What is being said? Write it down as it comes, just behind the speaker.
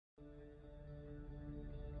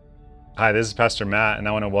Hi, this is Pastor Matt, and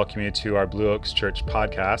I want to welcome you to our Blue Oaks Church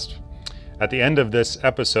podcast. At the end of this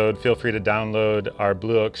episode, feel free to download our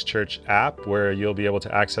Blue Oaks Church app, where you'll be able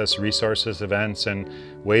to access resources, events, and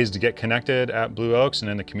ways to get connected at Blue Oaks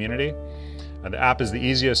and in the community. The app is the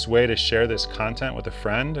easiest way to share this content with a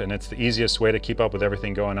friend, and it's the easiest way to keep up with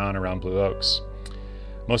everything going on around Blue Oaks.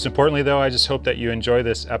 Most importantly, though, I just hope that you enjoy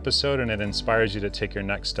this episode and it inspires you to take your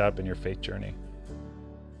next step in your faith journey.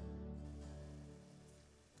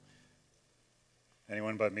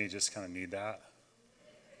 Anyone but me just kind of need that?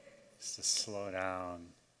 Just to slow down,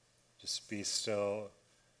 just be still,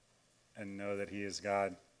 and know that He is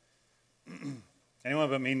God. Anyone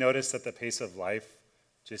but me notice that the pace of life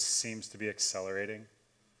just seems to be accelerating?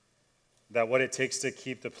 That what it takes to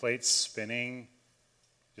keep the plates spinning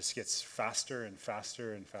just gets faster and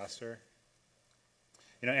faster and faster?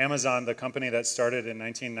 You know, Amazon, the company that started in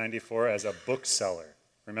 1994 as a bookseller,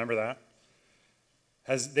 remember that?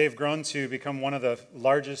 They've grown to become one of the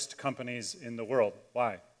largest companies in the world.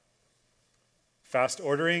 Why? Fast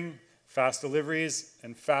ordering, fast deliveries,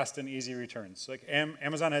 and fast and easy returns. Like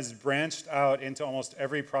Amazon has branched out into almost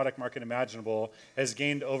every product market imaginable, has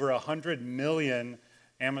gained over 100 million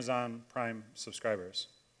Amazon Prime subscribers.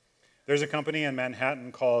 There's a company in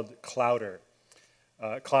Manhattan called Clowder.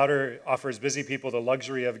 Clowder offers busy people the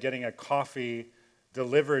luxury of getting a coffee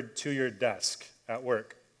delivered to your desk at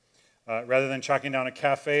work. Rather than tracking down a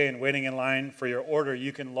cafe and waiting in line for your order,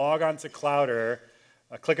 you can log on to Clowder,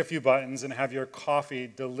 click a few buttons, and have your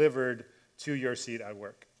coffee delivered to your seat at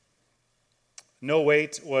work. No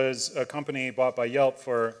Wait was a company bought by Yelp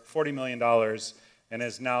for $40 million and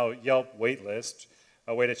is now Yelp Waitlist,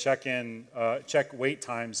 a way to check wait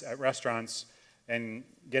times at restaurants and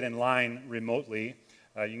get in line remotely.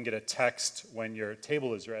 You can get a text when your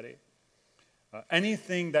table is ready.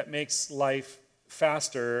 Anything that makes life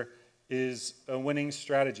faster is a winning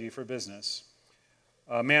strategy for business.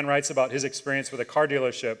 A man writes about his experience with a car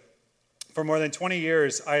dealership. For more than 20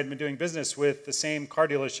 years, I had been doing business with the same car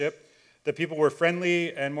dealership. The people were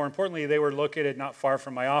friendly, and more importantly, they were located not far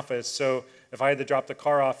from my office. So if I had to drop the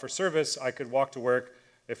car off for service, I could walk to work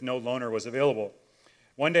if no loaner was available.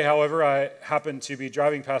 One day, however, I happened to be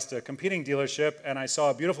driving past a competing dealership, and I saw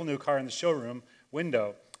a beautiful new car in the showroom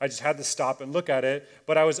window. I just had to stop and look at it,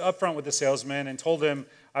 but I was upfront with the salesman and told him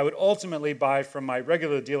I would ultimately buy from my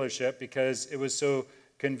regular dealership because it was so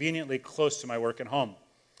conveniently close to my work and home.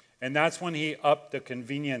 And that's when he upped the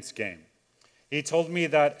convenience game. He told me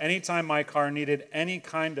that anytime my car needed any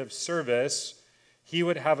kind of service, he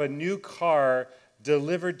would have a new car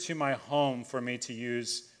delivered to my home for me to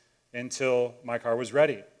use until my car was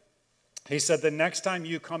ready. He said the next time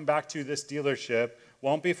you come back to this dealership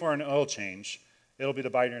won't be for an oil change, it'll be to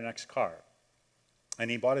buy your next car. And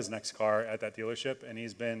he bought his next car at that dealership, and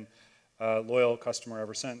he's been a loyal customer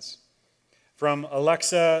ever since. From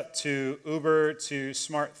Alexa to Uber to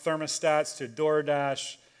smart thermostats to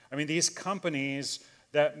DoorDash, these companies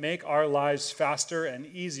that make our lives faster and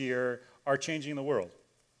easier are changing the world.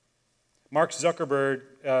 Mark Zuckerberg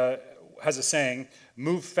has a saying,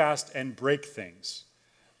 move fast and break things.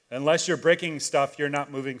 Unless you're breaking stuff, you're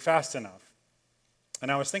not moving fast enough.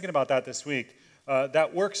 And I was thinking about that this week.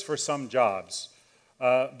 That works for some jobs,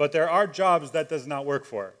 but there are jobs that does not work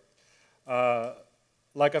for,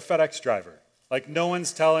 like a FedEx driver. Like no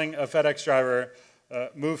one's telling a FedEx driver,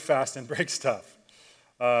 move fast and break stuff.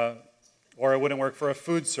 Or it wouldn't work for a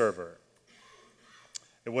food server.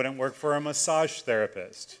 It wouldn't work for a massage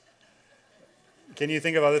therapist. Can you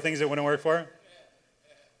think of other things that wouldn't work for?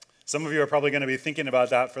 Some of you are probably going to be thinking about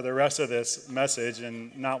that for the rest of this message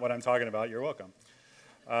and not what I'm talking about. You're welcome.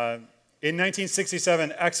 In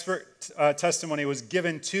 1967, expert testimony was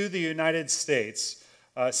given to the United States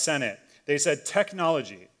Senate. They said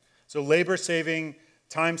technology, so labor-saving,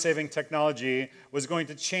 time-saving technology, was going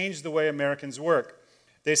to change the way Americans work.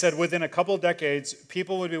 They said within a couple decades,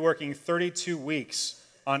 people would be working 32 weeks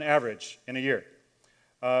on average in a year.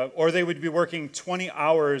 Or they would be working 20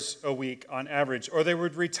 hours a week on average. Or they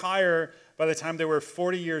would retire by the time they were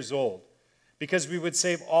 40 years old. Because we would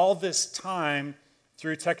save all this time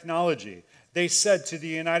through technology. They said to the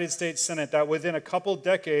United States Senate that within a couple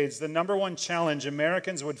decades, the number one challenge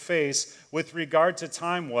Americans would face with regard to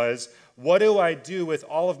time was, what do I do with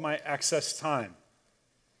all of my excess time?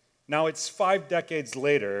 Now it's 5 decades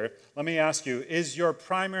later. Let me ask you, is your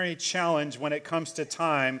primary challenge when it comes to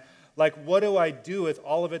time, like what do I do with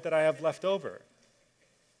all of it that I have left over?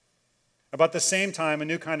 About the same time, a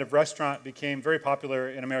new kind of restaurant became very popular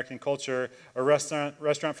in American culture, a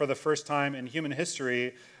restaurant for the first time in human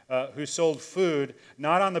history who sold food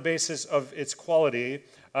not on the basis of its quality,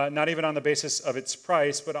 not even on the basis of its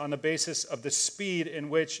price, but on the basis of the speed in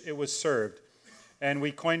which it was served. And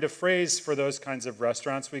we coined a phrase for those kinds of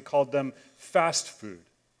restaurants. We called them fast food.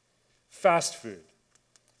 Fast food.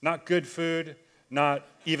 Not good food, not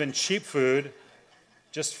even cheap food,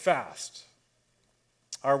 just fast.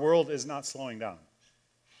 Our world is not slowing down.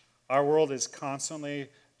 Our world is constantly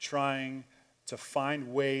trying to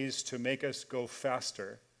find ways to make us go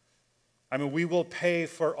faster. I mean, we will pay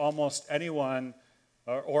for almost anyone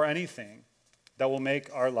or anything that will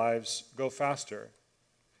make our lives go faster.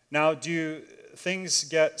 Now, do things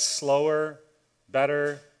get slower,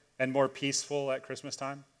 better, and more peaceful at Christmas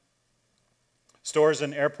time? Stores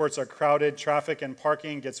and airports are crowded. Traffic and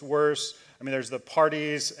parking gets worse. I mean, there's the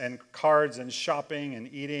parties and cards and shopping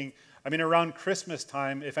and eating. I mean, around Christmas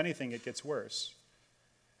time, if anything, it gets worse.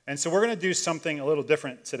 And so we're going to do something a little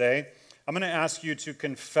different today. I'm going to ask you to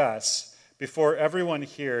confess before everyone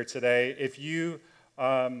here today if you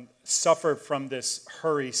suffer from this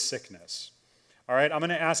hurry sickness. All right, I'm going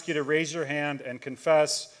to ask you to raise your hand and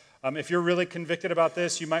confess. If you're really convicted about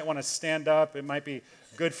this, you might want to stand up. It might be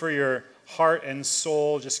good for your heart and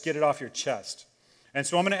soul. Just get it off your chest. And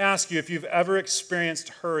so I'm going to ask you if you've ever experienced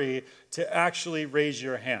hurry to actually raise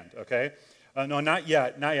your hand, okay? No, not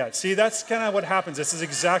yet, not yet. See, that's kind of what happens. This is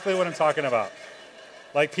exactly what I'm talking about.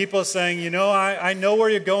 Like people saying, you know, I know where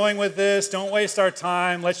you're going with this. Don't waste our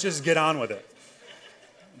time. Let's just get on with it.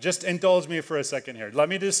 Just indulge me for a second here. Let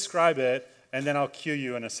me describe it, and then I'll cue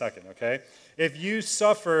you in a second, okay? If you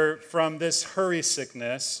suffer from this hurry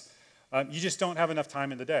sickness, you just don't have enough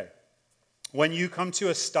time in the day. When you come to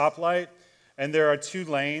a stoplight and there are 2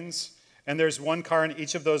 lanes and there's 1 car in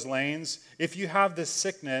each of those lanes, if you have this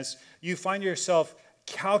sickness, you find yourself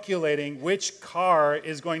calculating which car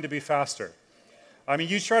is going to be faster. I mean,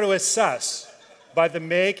 you try to assess by the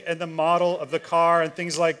make and the model of the car and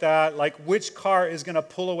things like that, like which car is going to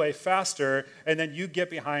pull away faster, and then you get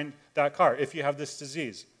behind that car if you have this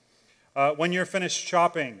disease. When you're finished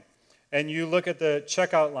shopping and you look at the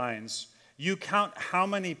checkout lines, you count how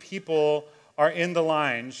many people are in the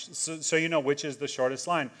line so you know which is the shortest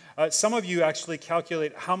line. Some of you actually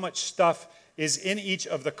calculate how much stuff is in each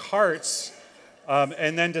of the carts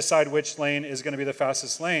and then decide which lane is going to be the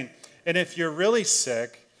fastest lane. And if you're really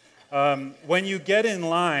sick, when you get in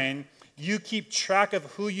line, you keep track of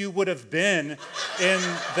who you would have been in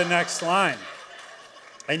the next line.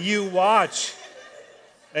 And you watch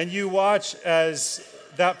as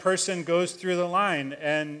that person goes through the line,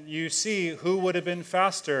 and you see who would have been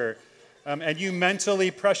faster, and you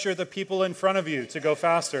mentally pressure the people in front of you to go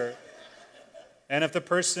faster. And if the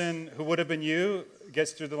person who would have been you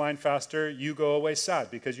gets through the line faster, you go away sad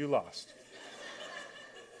because you lost.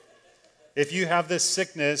 If you have this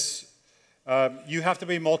sickness, you have to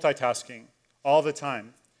be multitasking all the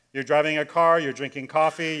time. You're driving a car, you're drinking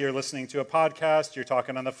coffee, you're listening to a podcast, you're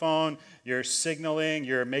talking on the phone, you're signaling,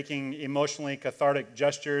 you're making emotionally cathartic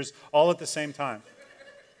gestures all at the same time.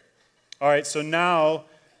 All right, so now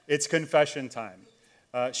it's confession time.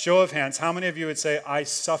 Show of hands, how many of you would say, I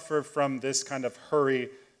suffer from this kind of hurry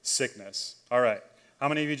sickness? All right. How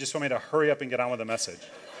many of you just want me to hurry up and get on with the message?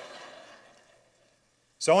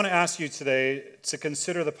 So I want to ask you today to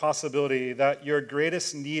consider the possibility that your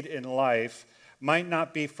greatest need in life might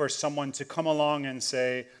not be for someone to come along and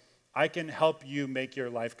say, I can help you make your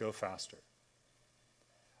life go faster.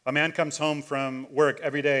 A man comes home from work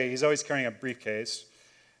every day. He's always carrying a briefcase.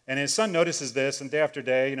 And his son notices this, and day after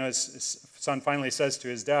day, his son finally says to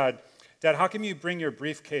his dad, Dad, how come you bring your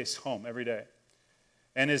briefcase home every day?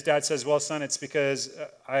 And his dad says, well, son, it's because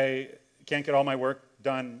I can't get all my work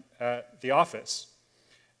done at the office.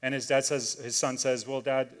 And his son says, well,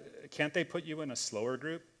 Dad, can't they put you in a slower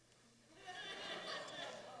group?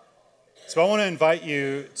 So I want to invite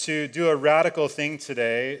you to do a radical thing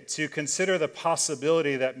today, to consider the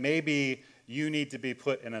possibility that maybe you need to be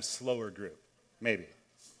put in a slower group. Maybe.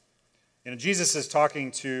 Jesus is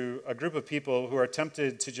talking to a group of people who are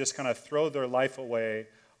tempted to just kind of throw their life away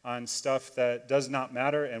on stuff that does not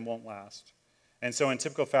matter and won't last. And so in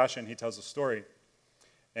typical fashion, he tells a story.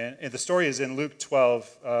 And the story is in Luke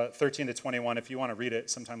 12, 13 to 21, if you want to read it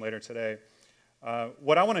sometime later today.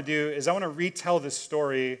 What I want to do is I want to retell this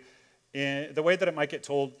story in the way that it might get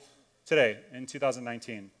told today in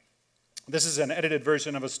 2019. This is an edited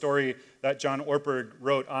version of a story that John Ortberg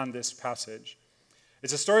wrote on this passage.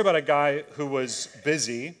 It's a story about a guy who was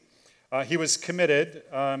busy, he was committed,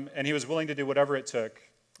 and he was willing to do whatever it took,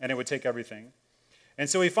 and it would take everything. And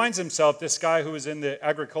so he finds himself, this guy who was in the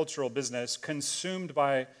agricultural business, consumed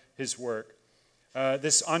by his work.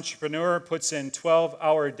 This entrepreneur puts in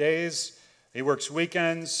 12-hour days, He works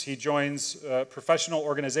weekends. He joins professional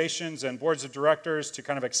organizations and boards of directors to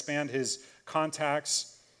kind of expand his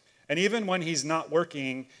contacts. And even when he's not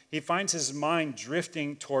working, he finds his mind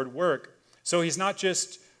drifting toward work. So he's not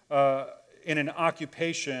just in an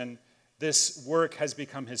occupation. This work has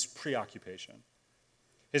become his preoccupation.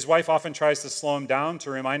 His wife often tries to slow him down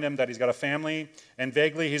to remind him that he's got a family, and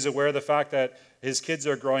vaguely he's aware of the fact that his kids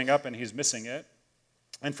are growing up and he's missing it.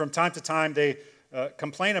 And from time to time, they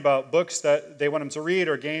complain about books that they want him to read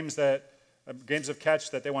or games of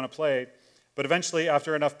catch that they want to play. But eventually,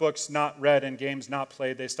 after enough books not read and games not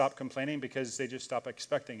played, they stop complaining because they just stop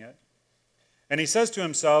expecting it. And he says to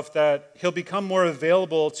himself that he'll become more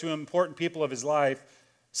available to important people of his life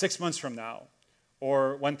 6 months from now,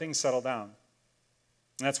 or when things settle down.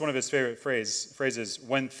 And that's one of his favorite phrases,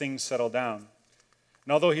 when things settle down.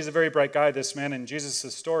 And although he's a very bright guy, this man in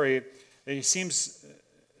Jesus' story, he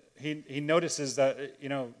notices that,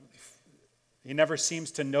 he never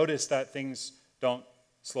seems to notice that things don't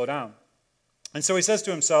slow down. And so he says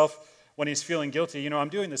to himself when he's feeling guilty, I'm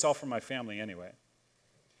doing this all for my family anyway.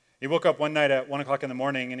 He woke up one night at 1 o'clock in the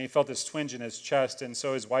morning and he felt this twinge in his chest, and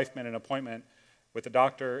so his wife made an appointment with the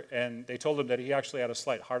doctor, and they told him that he actually had a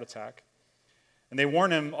slight heart attack. And they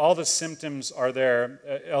warn him all the symptoms are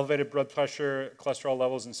there, elevated blood pressure, cholesterol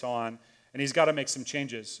levels, and so on, and he's got to make some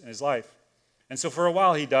changes in his life. And so for a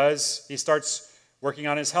while he does. He starts working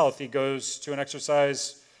on his health. He goes to an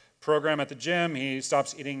exercise program at the gym. He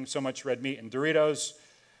stops eating so much red meat and Doritos.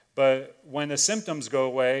 But when the symptoms go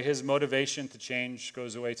away, his motivation to change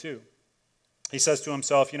goes away too. He says to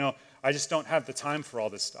himself, I just don't have the time for all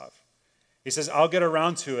this stuff. He says, I'll get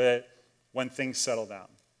around to it when things settle down.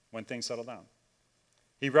 When things settle down.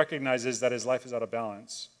 He recognizes that his life is out of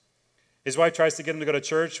balance. His wife tries to get him to go to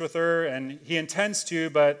church with her, and he intends to,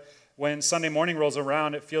 but when Sunday morning rolls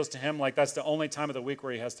around, it feels to him like that's the only time of the week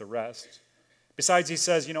where he has to rest. Besides, he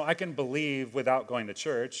says, I can believe without going to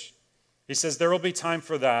church. He says there will be time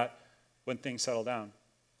for that when things settle down.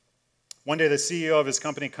 One day, the CEO of his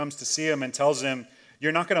company comes to see him and tells him,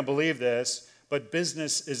 you're not going to believe this, but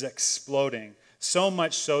business is exploding, so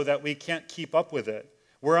much so that we can't keep up with it.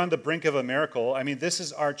 We're on the brink of a miracle. This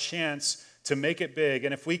is our chance to make it big,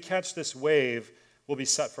 and if we catch this wave, we'll be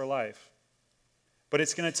set for life. But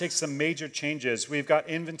it's going to take some major changes. We've got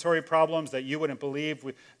inventory problems that you wouldn't believe.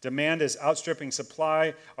 Demand is outstripping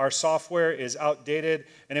supply. Our software is outdated.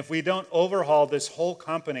 And if we don't overhaul this whole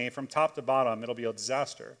company from top to bottom, it'll be a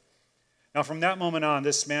disaster. Now, from that moment on,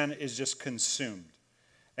 this man is just consumed.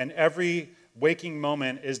 And every waking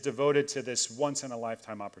moment is devoted to this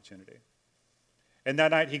once-in-a-lifetime opportunity. And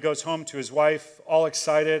that night, he goes home to his wife, all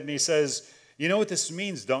excited, and he says, you know what this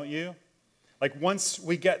means, don't you? Once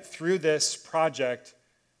we get through this project,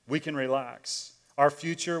 we can relax. Our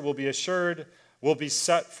future will be assured. We'll be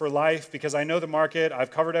set for life because I know the market.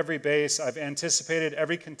 I've covered every base. I've anticipated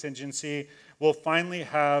every contingency. We'll finally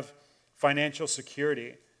have financial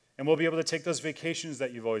security, and we'll be able to take those vacations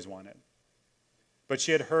that you've always wanted. But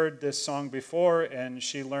she had heard this song before, and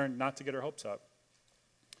she learned not to get her hopes up.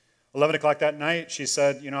 11 o'clock that night, she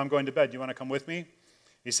said, I'm going to bed. Do you want to come with me?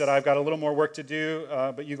 He said, I've got a little more work to do,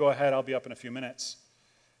 but you go ahead. I'll be up in a few minutes.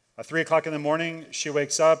 3 o'clock in the morning, she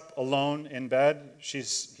wakes up alone in bed.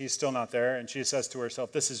 He's still not there, and she says to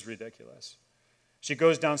herself, this is ridiculous. She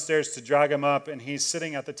goes downstairs to drag him up, and he's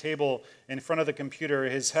sitting at the table in front of the computer,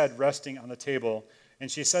 his head resting on the table.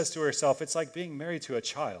 And she says to herself, it's like being married to a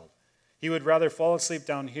child. He would rather fall asleep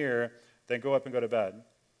down here than go up and go to bed.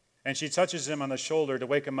 And she touches him on the shoulder to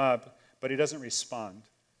wake him up, but he doesn't respond.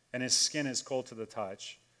 And his skin is cold to the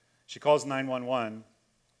touch. She calls 911.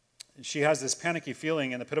 She has this panicky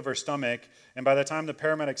feeling in the pit of her stomach, and by the time the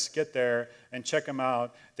paramedics get there and check him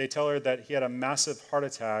out, they tell her that he had a massive heart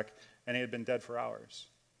attack and he had been dead for hours.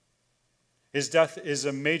 His death is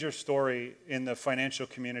a major story in the financial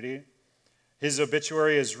community. His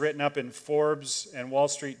obituary is written up in Forbes and Wall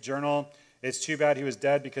Street Journal. It's too bad he was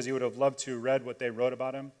dead because he would have loved to read what they wrote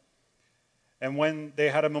about him. And when they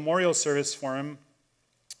had a memorial service for him,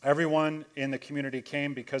 everyone in the community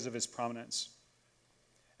came because of his prominence.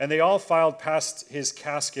 And they all filed past his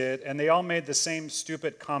casket, and they all made the same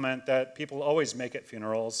stupid comment that people always make at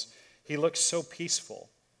funerals. He looks so peaceful.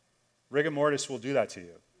 Rigor mortis will do that to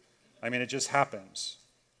you. It just happens.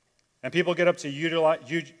 And people get up to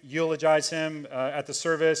eulogize him at the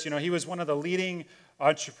service. He was one of the leading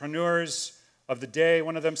entrepreneurs of the day,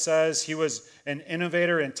 one of them says. He was an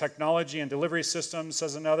innovator in technology and delivery systems,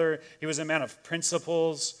 says another. He was a man of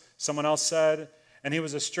principles, someone else said. And he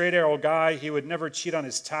was a straight arrow guy. He would never cheat on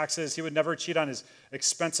his taxes. He would never cheat on his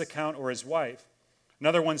expense account or his wife.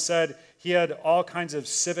 Another one said he had all kinds of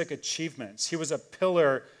civic achievements. He was a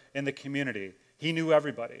pillar in the community. He knew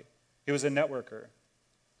everybody. He was a networker.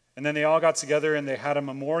 And then they all got together and they had a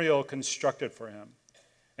memorial constructed for him.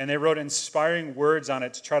 And they wrote inspiring words on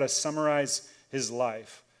it to try to summarize his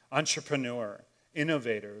life. Entrepreneur,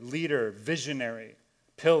 innovator, leader, visionary,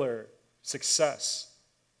 pillar, success.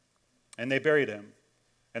 And they buried him.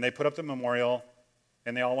 And they put up the memorial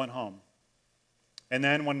and they all went home. And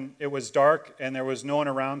then when it was dark and there was no one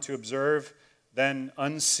around to observe, then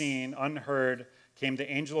unseen, unheard, came the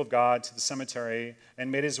angel of God to the cemetery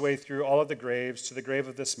and made his way through all of the graves to the grave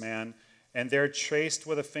of this man, and there traced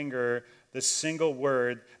with a finger the single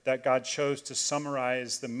word that God chose to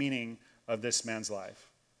summarize the meaning of this man's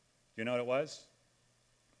life. You know what it was?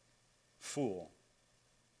 Fool.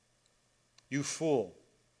 You fool,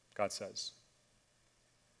 God says.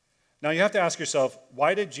 Now you have to ask yourself,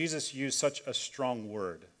 why did Jesus use such a strong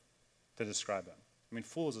word to describe him? I mean,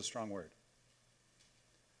 fool is a strong word.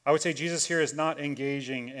 I would say Jesus here is not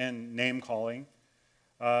engaging in name-calling,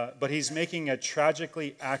 but he's making a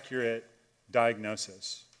tragically accurate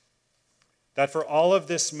diagnosis. That for all of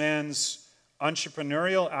this man's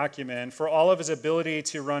entrepreneurial acumen, for all of his ability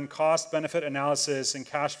to run cost-benefit analysis and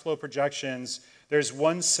cash flow projections, there's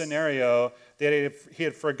one scenario that he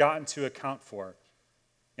had forgotten to account for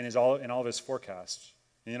in all of his forecasts.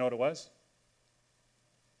 And you know what it was?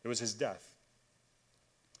 It was his death.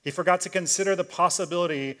 He forgot to consider the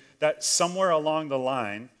possibility that somewhere along the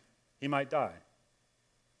line, he might die.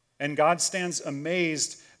 And God stands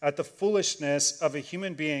amazed at the foolishness of a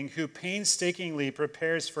human being who painstakingly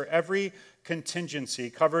prepares for every contingency,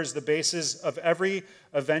 covers the bases of every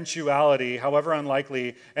eventuality, however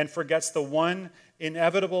unlikely, and forgets the one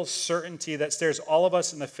inevitable certainty that stares all of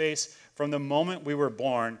us in the face from the moment we were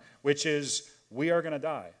born, which is we are going to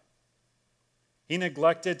die. He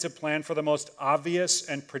neglected to plan for the most obvious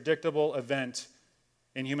and predictable event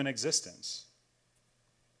in human existence.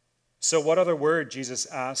 So what other word, Jesus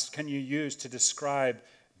asked, can you use to describe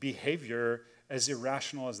behavior as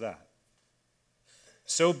irrational as that?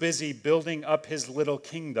 So busy building up his little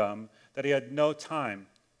kingdom that he had no time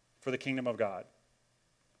for the kingdom of God.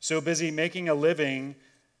 So busy making a living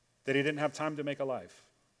that he didn't have time to make a life.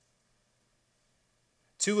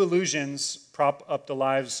 Two illusions prop up the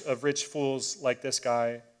lives of rich fools like this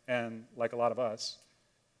guy and like a lot of us.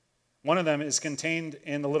 One of them is contained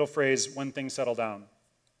in the little phrase, when things settle down.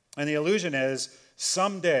 And the illusion is,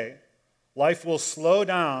 someday life will slow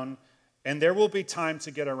down and there will be time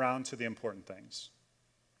to get around to the important things.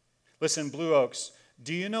 Listen, Blue Oaks,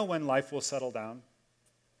 do you know when life will settle down?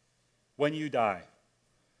 When you die.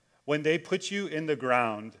 When they put you in the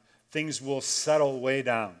ground, things will settle way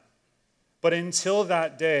down. But until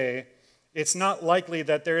that day, it's not likely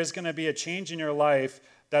that there is going to be a change in your life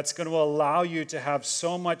that's going to allow you to have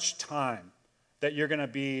so much time that you're going to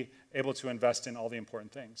be able to invest in all the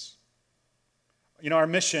important things. You know, our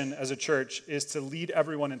mission as a church is to lead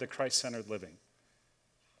everyone into Christ-centered living.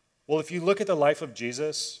 Well, if you look at the life of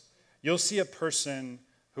Jesus, you'll see a person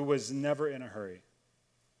who was never in a hurry.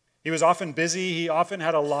 He was often busy. He often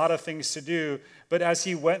had a lot of things to do. But as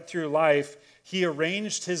he went through life, he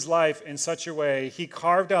arranged his life in such a way, he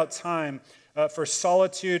carved out time for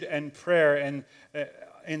solitude and prayer, and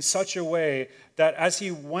in such a way that as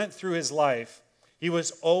he went through his life, he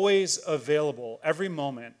was always available every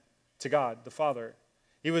moment to God, the Father.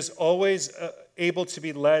 He was always able to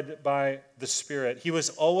be led by the Spirit. He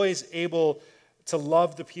was always able to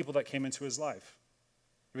love the people that came into his life.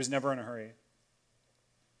 He was never in a hurry.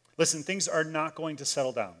 Listen, things are not going to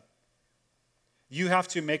settle down. You have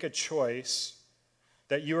to make a choice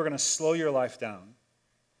that you are going to slow your life down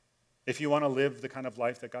if you want to live the kind of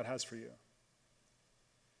life that God has for you.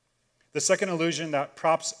 The second illusion that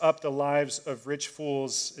props up the lives of rich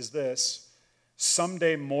fools is this: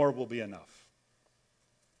 someday more will be enough.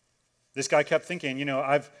 This guy kept thinking,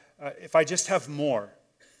 if I just have more,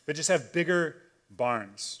 if I just have bigger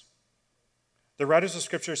barns. The writers of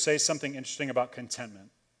Scripture say something interesting about contentment.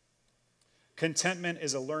 Contentment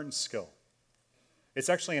is a learned skill. It's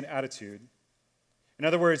actually an attitude. In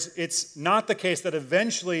other words, it's not the case that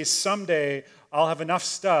eventually, someday, I'll have enough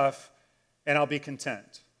stuff and I'll be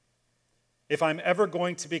content. If I'm ever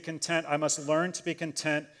going to be content, I must learn to be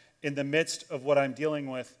content in the midst of what I'm dealing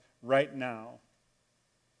with right now.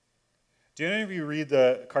 Do any of you read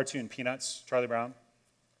the cartoon Peanuts, Charlie Brown?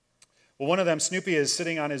 Well, one of them, Snoopy, is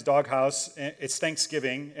sitting on his doghouse. It's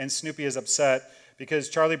Thanksgiving, and Snoopy is upset because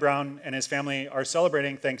Charlie Brown and his family are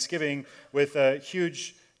celebrating Thanksgiving with a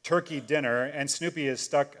huge turkey dinner, and Snoopy is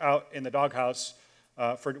stuck out in the doghouse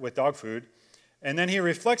with dog food. And then he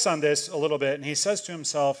reflects on this a little bit, and he says to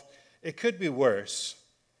himself, it could be worse.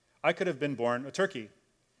 I could have been born a turkey.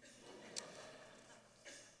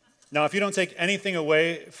 Now, if you don't take anything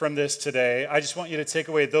away from this today, I just want you to take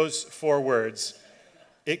away those 4 words.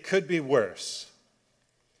 It could be worse.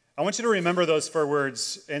 I want you to remember those 4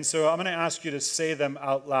 words, and so I'm going to ask you to say them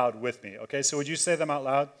out loud with me, okay? So would you say them out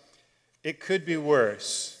loud? It could be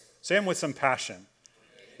worse. Say them with some passion.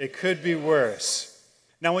 It could be worse.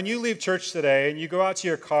 Now, when you leave church today and you go out to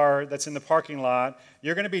your car that's in the parking lot,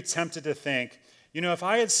 you're going to be tempted to think, if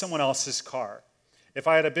I had someone else's car, if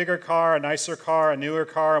I had a bigger car, a nicer car, a newer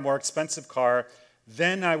car, a more expensive car,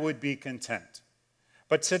 then I would be content.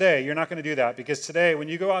 But today, you're not going to do that, because today, when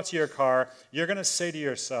you go out to your car, you're going to say to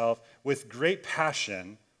yourself with great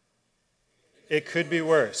passion, it could be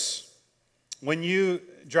worse. When you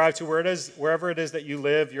drive to wherever it is that you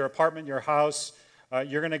live, your apartment, your house,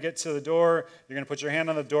 you're going to get to the door, you're going to put your hand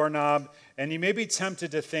on the doorknob, and you may be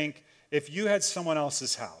tempted to think, if you had someone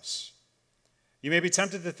else's house, you may be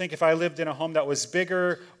tempted to think, if I lived in a home that was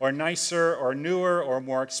bigger or nicer or newer or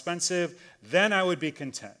more expensive, then I would be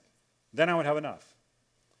content. Then I would have enough.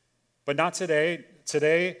 But not today.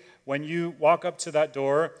 Today, when you walk up to that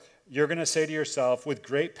door, you're going to say to yourself with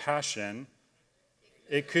great passion,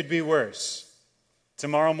 it could be worse.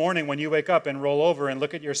 Tomorrow morning, when you wake up and roll over and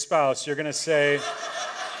look at your spouse, you're going to say,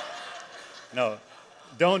 no,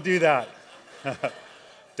 don't do that.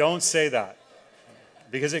 Don't say that,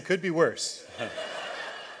 because it could be worse.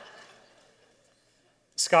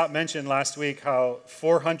 Scott mentioned last week how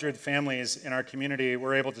 400 families in our community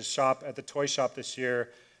were able to shop at the toy shop this year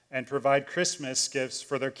and provide Christmas gifts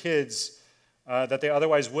for their kids that they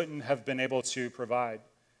otherwise wouldn't have been able to provide.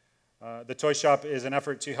 The toy shop is an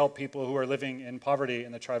effort to help people who are living in poverty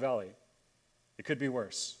in the Tri-Valley. It could be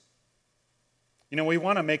worse. We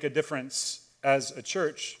want to make a difference as a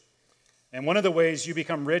church. And one of the ways you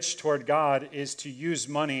become rich toward God is to use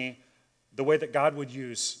money the way that God would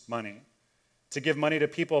use money, to give money to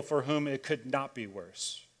people for whom it could not be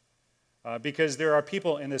worse. Because there are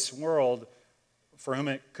people in this world for whom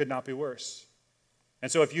it could not be worse. And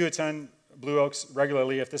so if you attend Blue Oaks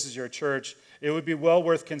regularly, if this is your church, it would be well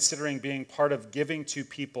worth considering being part of giving to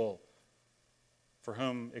people for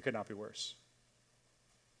whom it could not be worse.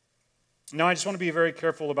 Now, I just want to be very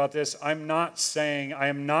careful about this. I am not saying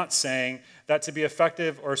that to be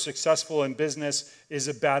effective or successful in business is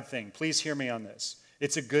a bad thing. Please hear me on this.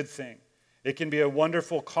 It's a good thing. It can be a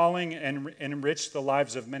wonderful calling and enrich the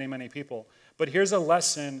lives of many, many people. But here's a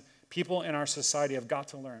lesson people in our society have got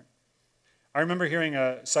to learn. I remember hearing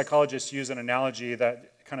a psychologist use an analogy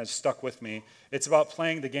that kind of stuck with me. It's about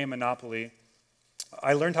playing the game Monopoly.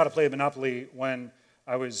 I learned how to play Monopoly when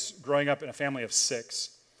I was growing up in a family of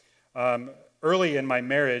 6. Early in my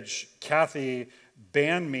marriage, Kathy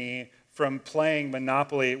banned me from playing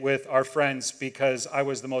Monopoly with our friends because I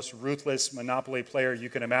was the most ruthless Monopoly player you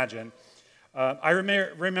can imagine. I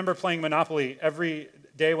remember playing Monopoly every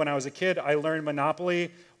day when I was a kid. I learned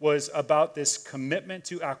Monopoly was about this commitment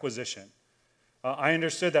to acquisition. I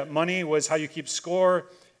understood that money was how you keep score,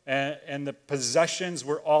 and the possessions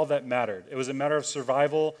were all that mattered. It was a matter of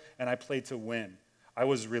survival, and I played to win. I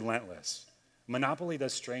was relentless. Monopoly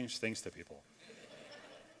does strange things to people.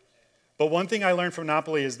 But one thing I learned from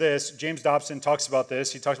Monopoly is this. James Dobson talks about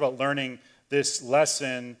this. He talks about learning this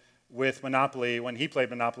lesson with Monopoly when he played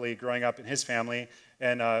Monopoly growing up in his family.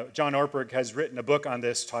 And John Ortberg has written a book on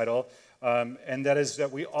this title, and that is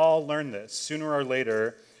that we all learn this sooner or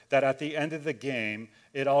later, that at the end of the game,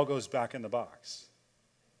 it all goes back in the box.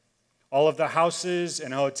 All of the houses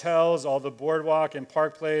and hotels, all the boardwalk and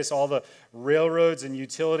Park Place, all the railroads and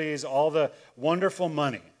utilities, all the wonderful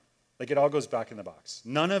money, it all goes back in the box.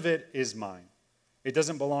 None of it is mine. It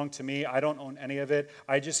doesn't belong to me. I don't own any of it.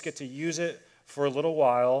 I just get to use it for a little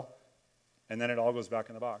while, and then it all goes back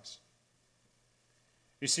in the box.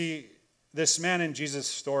 You see, this man in Jesus'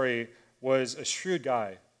 story was a shrewd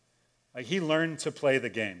guy. He learned to play the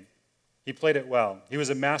game. He played it well. He was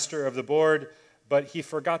a master of the board, but he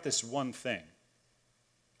forgot this one thing.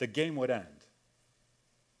 The game would end.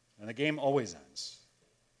 And the game always ends.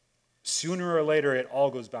 Sooner or later, it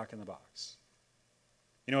all goes back in the box.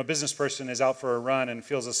 A business person is out for a run and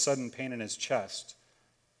feels a sudden pain in his chest.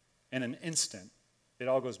 In an instant, it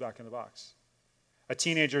all goes back in the box. A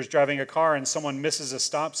teenager is driving a car and someone misses a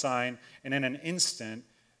stop sign, and in an instant,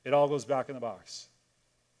 it all goes back in the box.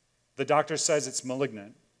 The doctor says it's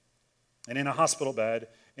malignant. And in a hospital bed,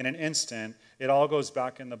 in an instant, it all goes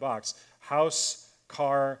back in the box. House,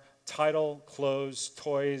 car, title, clothes,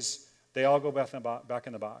 toys, they all go back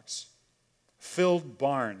in the box. Filled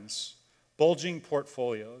barns, bulging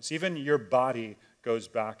portfolios, even your body goes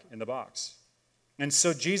back in the box. And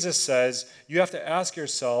so Jesus says, you have to ask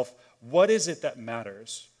yourself, what is it that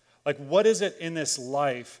matters? What is it in this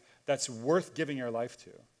life that's worth giving your life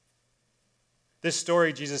to? This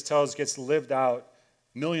story Jesus tells gets lived out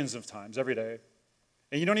millions of times every day.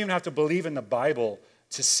 And you don't even have to believe in the Bible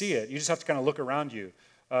to see it. You just have to kind of look around you.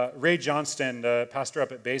 Ray Johnston, the pastor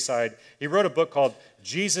up at Bayside, he wrote a book called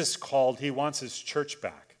Jesus Called, He Wants His Church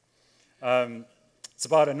Back. It's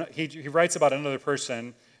about he writes about another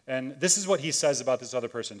person, and this is what he says about this other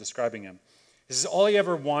person, describing him. He says, all he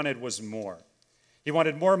ever wanted was more. He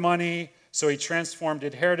wanted more money, so he transformed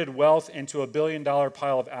inherited wealth into a $1 billion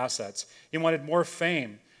pile of assets. He wanted more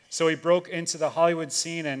fame, so he broke into the Hollywood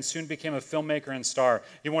scene and soon became a filmmaker and star.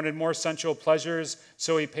 He wanted more sensual pleasures,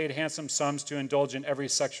 so he paid handsome sums to indulge in every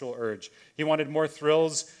sexual urge. He wanted more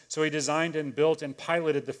thrills, so he designed and built and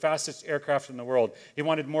piloted the fastest aircraft in the world. He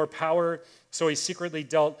wanted more power, so he secretly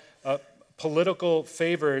dealt political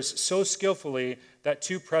favors so skillfully that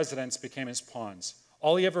 2 presidents became his pawns.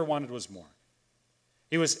 All he ever wanted was more.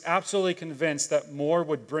 He was absolutely convinced that more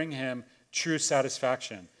would bring him true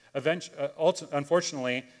satisfaction.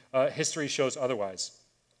 Unfortunately, history shows otherwise.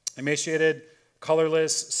 Emaciated,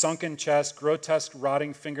 colorless, sunken chest, grotesque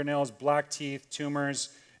rotting fingernails, black teeth, tumors,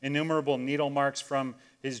 innumerable needle marks from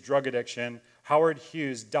his drug addiction, Howard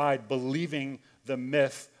Hughes died believing the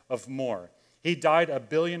myth of more. He died a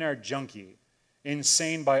billionaire junkie,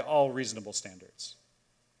 insane by all reasonable standards.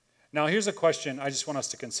 Now, here's a question I just want us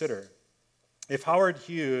to consider. If Howard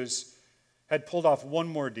Hughes had pulled off one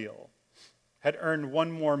more deal, had earned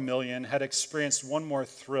one more million, had experienced one more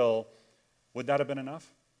thrill, would that have been enough?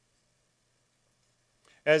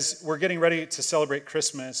 As we're getting ready to celebrate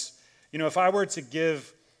Christmas, if I were to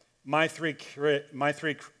give my three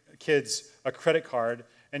kids a credit card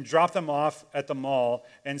and drop them off at the mall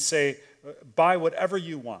and say, buy whatever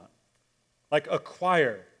you want, like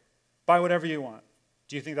acquire, buy whatever you want,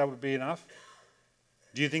 do you think that would be enough?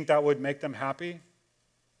 Do you think that would make them happy?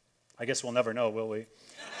 I guess we'll never know, will we?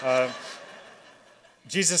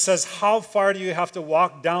 Jesus says, how far do you have to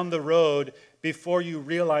walk down the road before you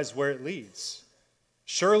realize where it leads?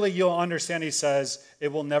 Surely you'll understand, he says,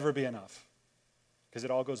 it will never be enough because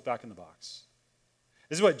it all goes back in the box.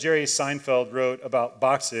 This is what Jerry Seinfeld wrote about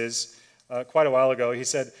boxes quite a while ago. He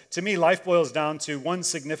said, to me, life boils down to one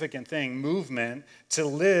significant thing, movement. To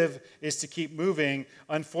live is to keep moving.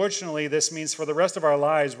 Unfortunately, this means for the rest of our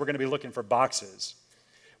lives, we're going to be looking for boxes.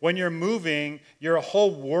 When you're moving, your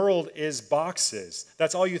whole world is boxes.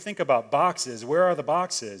 That's all you think about, boxes. Where are the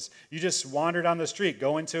boxes? You just wander down the street,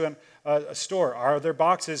 go into a store. Are there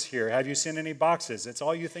boxes here? Have you seen any boxes? It's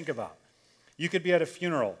all you think about. You could be at a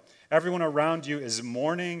funeral. Everyone around you is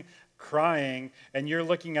mourning, crying, and you're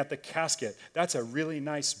looking at the casket. That's a really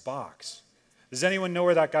nice box. Does anyone know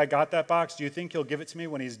where that guy got that box? Do you think he'll give it to me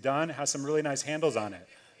when he's done? It has some really nice handles on it.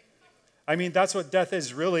 I mean, that's what death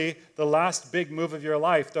is really, the last big move of your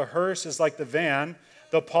life. The hearse is like the van.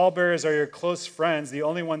 The pallbearers are your close friends, the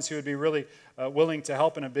only ones who would be really willing to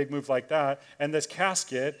help in a big move like that. And this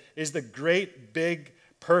casket is the great, big,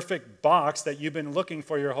 perfect box that you've been looking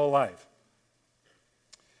for your whole life.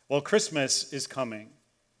 Well, Christmas is coming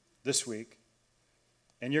this week,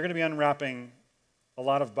 and you're going to be unwrapping a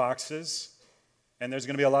lot of boxes, and there's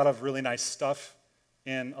going to be a lot of really nice stuff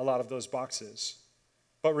in a lot of those boxes.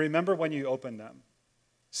 But remember when you open them,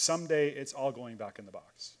 someday it's all going back in the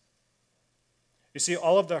box. You see,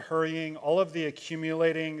 all of the hurrying, all of the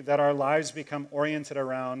accumulating that our lives become oriented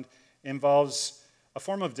around involves a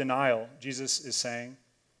form of denial, Jesus is saying,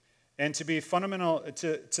 and to be fundamental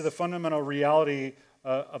to the fundamental reality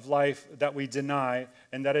of life that we deny,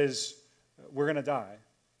 and that is, we're going to die.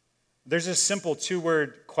 There's a simple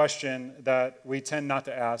 2-word question that we tend not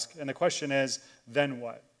to ask, and the question is, then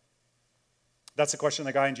what? That's a question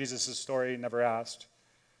the guy in Jesus' story never asked.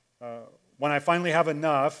 When I finally have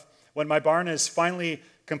enough, when my barn is finally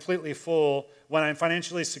completely full, when I'm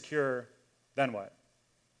financially secure, then what?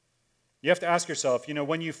 You have to ask yourself,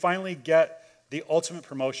 when you finally get the ultimate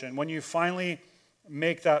promotion, when you finally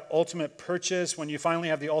make that ultimate purchase, when you finally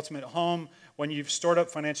have the ultimate home, when you've stored up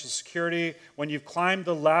financial security, when you've climbed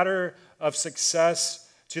the ladder of success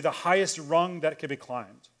to the highest rung that could be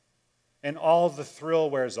climbed, and all the thrill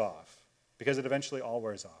wears off, because it eventually all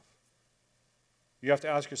wears off. You have to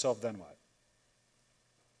ask yourself, then what?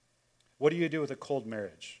 What do you do with a cold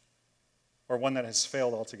marriage, or one that has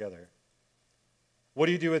failed altogether? What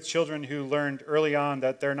do you do with children who learned early on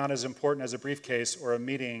that they're not as important as a briefcase or a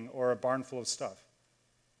meeting or a barn full of stuff?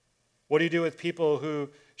 What do you do with people who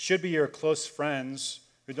should be your close friends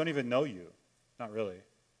who don't even know you? Not really.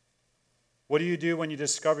 What do you do when you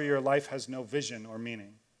discover your life has no vision or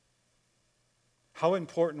meaning? How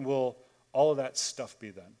important will all of that stuff be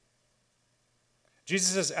then?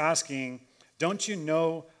 Jesus is asking, don't you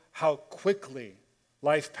know how quickly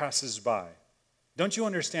life passes by? Don't you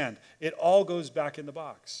understand? It all goes back in the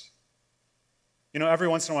box. You know, every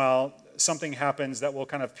once in a while, something happens that will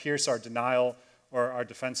kind of pierce our denial or our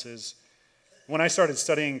defenses. When I started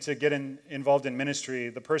studying to get involved in ministry,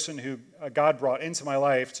 the person who God brought into my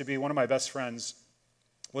life to be one of my best friends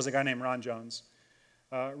was a guy named Ron Jones.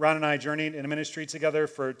 Ron and I journeyed in ministry together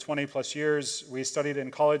for 20 plus years. We studied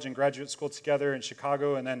in college and graduate school together in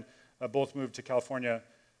Chicago, and then both moved to California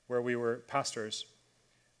where we were pastors.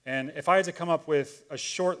 And if I had to come up with a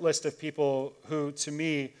short list of people who, to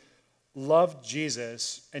me, loved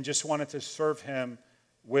Jesus and just wanted to serve him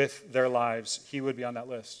with their lives, he would be on that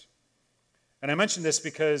list. And I mention this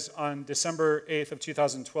because on December 8th of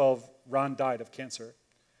 2012, Ron died of cancer.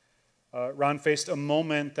 Ron faced a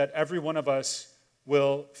moment that every one of us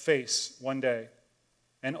will face one day.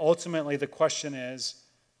 And ultimately, the question is,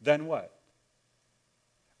 then what?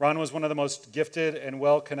 Ron was one of the most gifted and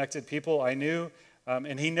well-connected people I knew,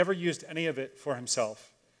 and he never used any of it for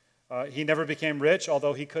himself. He never became rich,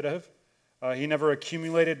 although he could have. He never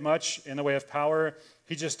accumulated much in the way of power.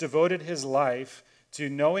 He just devoted his life to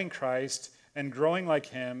knowing Christ and growing like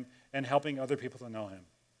him and helping other people to know him.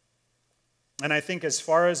 And I think as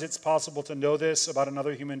far as it's possible to know this about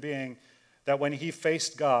another human being, that when he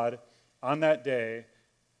faced God on that day,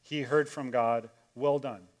 he heard from God, "Well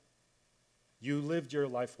done. You lived your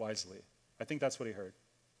life wisely." I think that's what he heard.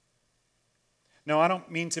 Now, I don't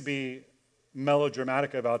mean to be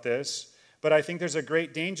melodramatic about this, but I think there's a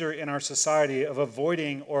great danger in our society of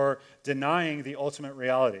avoiding or denying the ultimate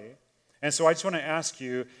reality. And so I just want to ask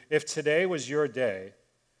you, if today was your day,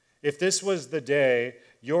 if this was the day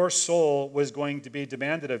your soul was going to be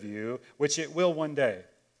demanded of you, which it will one day,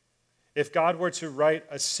 if God were to write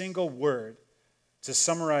a single word to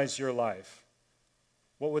summarize your life,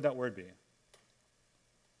 what would that word be?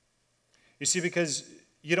 You see, because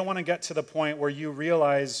you don't want to get to the point where you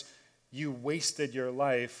realize you wasted your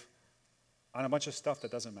life on a bunch of stuff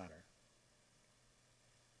that doesn't matter.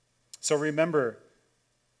 So remember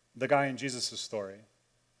the guy in Jesus' story.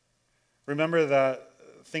 Remember that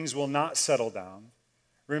things will not settle down.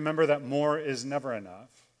 Remember that more is never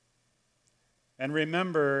enough. And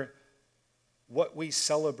remember what we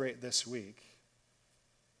celebrate this week,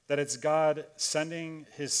 that it's God sending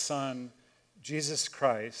his Son, Jesus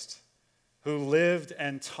Christ, who lived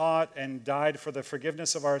and taught and died for the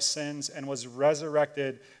forgiveness of our sins and was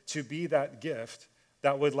resurrected to be that gift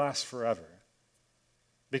that would last forever.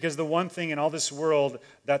 Because the one thing in all this world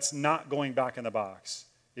that's not going back in the box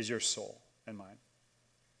is your soul and mine.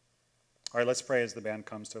 All right, let's pray as the band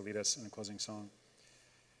comes to lead us in a closing song.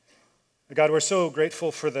 God, we're so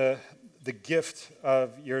grateful for the gift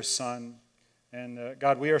of your Son. And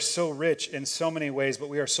God, we are so rich in so many ways, but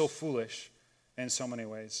we are so foolish in so many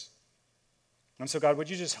ways. And so, God, would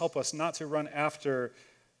you just help us not to run after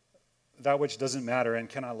that which doesn't matter and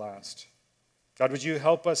cannot last? God, would you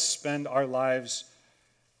help us spend our lives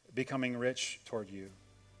becoming rich toward you?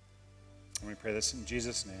 And we pray this in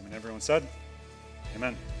Jesus' name. And everyone said,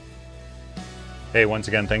 amen. Hey, once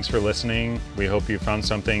again, thanks for listening. We hope you found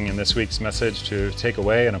something in this week's message to take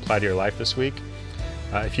away and apply to your life this week.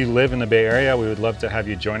 If you live in the Bay Area, we would love to have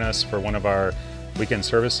you join us for one of our weekend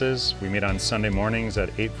services. We meet on Sunday mornings at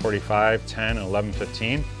 8:45, 10, and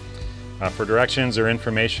 11:15. For directions or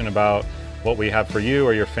information about what we have for you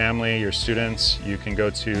or your family, your students, you can go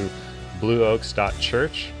to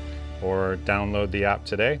blueoaks.church or download the app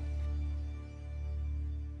today.